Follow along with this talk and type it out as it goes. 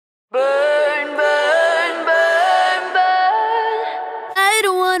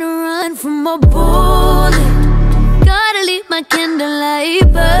running from a bullet. Gotta leave my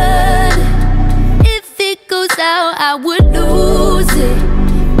candlelight burn. If it goes out, I would lose it.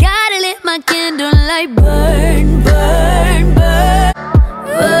 Gotta let my candlelight burn, burn, burn,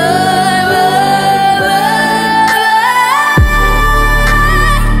 burn, burn, burn.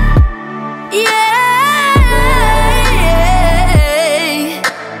 Yeah.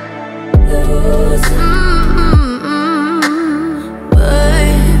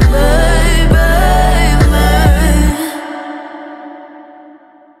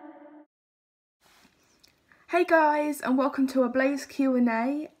 Hey guys, and welcome to a Blaze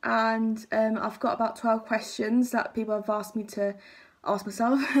Q&A, and I've got about 12 questions that people have asked me to ask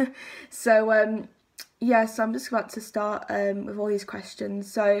myself. So yeah, so I'm just about to start with all these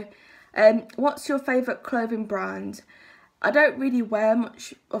questions. So what's your favourite clothing brand? I don't really wear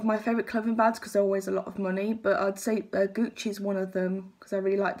much of my favourite clothing brands because they're always a lot of money, but I'd say Gucci's one of them because I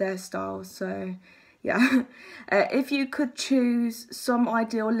really like their style. So yeah. If you could choose some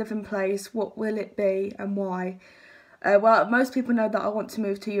ideal living place, what will it be and why? Well, most people know that I want to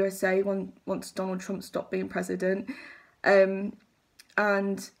move to USA once Donald Trump stopped being president. And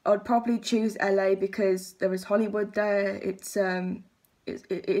I'd probably choose LA because there is Hollywood there. It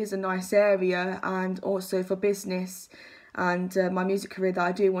is a nice area, and also for business and my music career that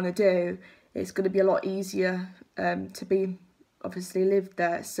I do want to do, it's going to be a lot easier to be obviously lived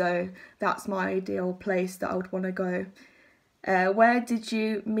there. So that's my ideal place that I would want to go. Where did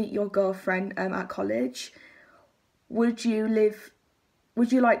you meet your girlfriend at college? Would you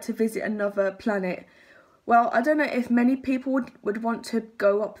like to visit another planet? Well, I don't know if many people would want to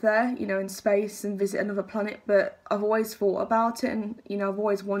go up there, you know, in space and visit another planet, but I've always thought about it, and, you know, I've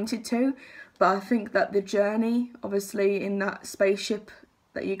always wanted to, but I think that the journey, obviously, in that spaceship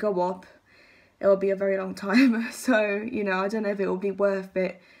that you go up, it will be a very long time. So, you know, I don't know if it will be worth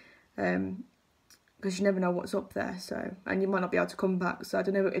it, because you never know what's up there. So, and you might not be able to come back. So I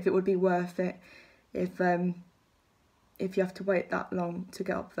don't know if it would be worth it if you have to wait that long to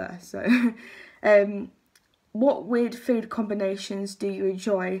get up there. So, what weird food combinations do you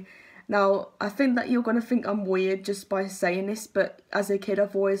enjoy? Now, I think that you're going to think I'm weird just by saying this, but as a kid,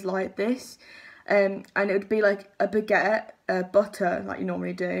 I've always liked this. And it would be like a baguette, butter, like you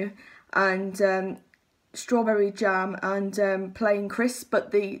normally do, and strawberry jam and plain crisps,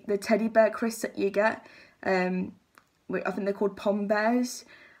 but the teddy bear crisps that you get, I think they're called Pom Bears.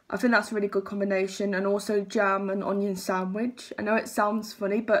 I think that's a really good combination, and also jam and onion sandwich. I know it sounds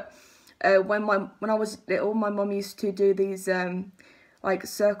funny, but when I was little, my mum used to do these like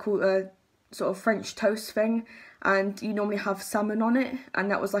circle sort of French toast thing, and you normally have salmon on it, and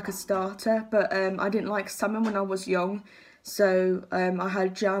that was like a starter. But I didn't like salmon when I was young, so I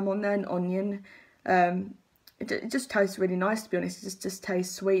had jam on there and onion. It just tastes really nice, to be honest. It just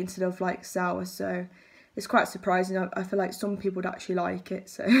tastes sweet instead of like sour, so it's quite surprising. I feel like some people would actually like it.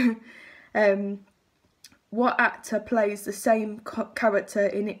 So what actor plays the same character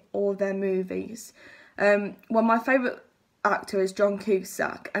in all their movies? Well, my favourite actor is John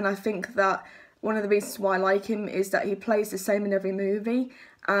Cusack, and I think that one of the reasons why I like him is that he plays the same in every movie,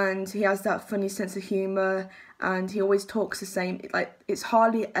 and he has that funny sense of humour, and he always talks the same. Like, it's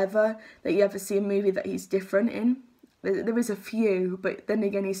hardly ever that you ever see a movie that he's different in. There is a few, but then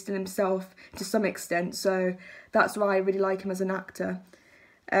again, he's still himself to some extent, so that's why I really like him as an actor.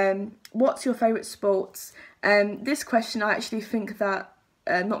 What's your favourite sports? This question I actually think that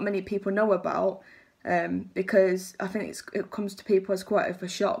not many people know about, because I think it comes to people as quite of a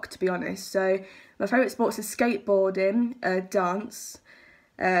shock, to be honest. So my favourite sports is skateboarding, dance,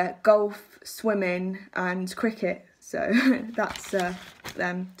 golf, swimming and cricket. So that's turn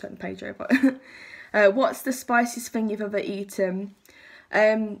the page over. What's the spiciest thing you've ever eaten?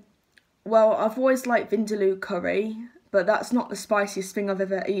 Well, I've always liked vindaloo curry, but that's not the spiciest thing I've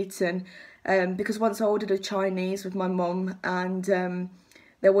ever eaten, because once I ordered a Chinese with my mum, and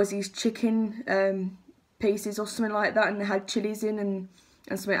there was these chicken pieces or something like that, and they had chilies in and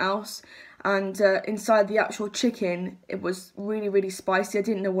something else, and inside the actual chicken it was really, really spicy. I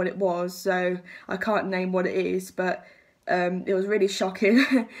didn't know what it was, so I can't name what it is, but it was really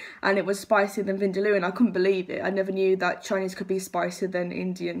shocking. And it was spicier than vindaloo, and I couldn't believe it. I never knew that Chinese could be spicier than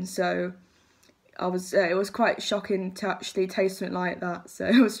Indian, so I was it was quite shocking to actually taste something like that. So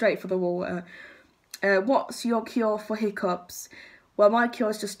it was straight for the water. What's your cure for hiccups? Well, my cure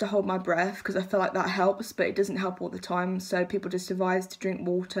is just to hold my breath, because I feel like that helps, but it doesn't help all the time, so people just advise to drink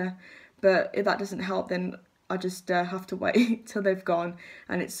water. But if that doesn't help, then I just have to wait till they've gone,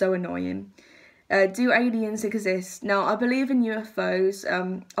 and it's so annoying. Do aliens exist? Now, I believe in UFOs.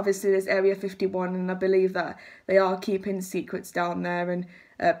 Obviously, there's Area 51, and I believe that they are keeping secrets down there, and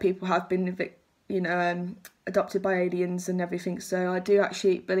people have been, adopted by aliens and everything. So I do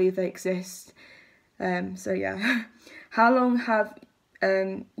actually believe they exist. So yeah. How long have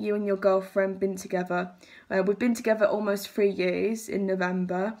you and your girlfriend been together? We've been together almost 3 years in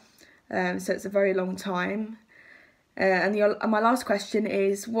November. So it's a very long time. And my last question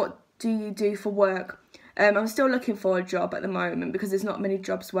is, what do you do for work? I'm still looking for a job at the moment because there's not many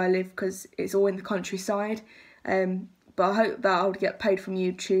jobs where I live because it's all in the countryside. But I hope that I would get paid from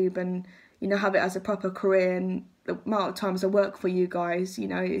YouTube and, have it as a proper career. And the amount of times I work for you guys,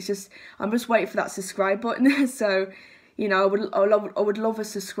 it's just, I'm just waiting for that subscribe button. So, I would love a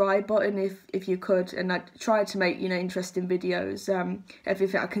subscribe button if you could. And I try to make, interesting videos,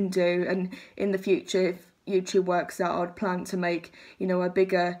 everything I can do. And in the future, if YouTube works out, I'd plan to make, a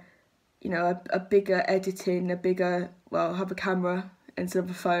bigger editing, have a camera instead of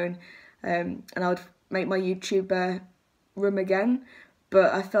a phone, and I would make my YouTube room again.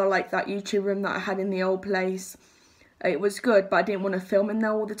 But I felt like that YouTube room that I had in the old place, it was good, but I didn't want to film in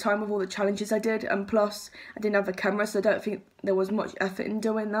there all the time with all the challenges I did, and plus I didn't have a camera, so I don't think there was much effort in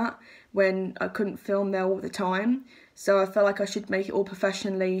doing that when I couldn't film there all the time. So I felt like I should make it all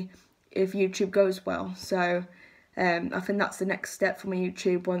professionally if YouTube goes well. So I think that's the next step for my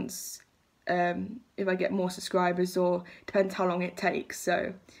YouTube once, if I get more subscribers, or depends how long it takes.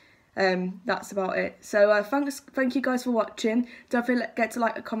 So that's about it. So thank you guys for watching. Don't forget to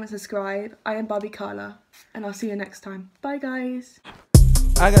like, comment, subscribe. I am Barbie Carla, and I'll see you next time. Bye guys.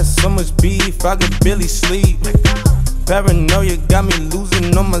 I got so much beef, I could barely sleep. Paranoia got me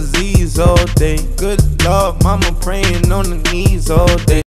losing on my Z's all day. Good Lord, mama praying on the knees all day.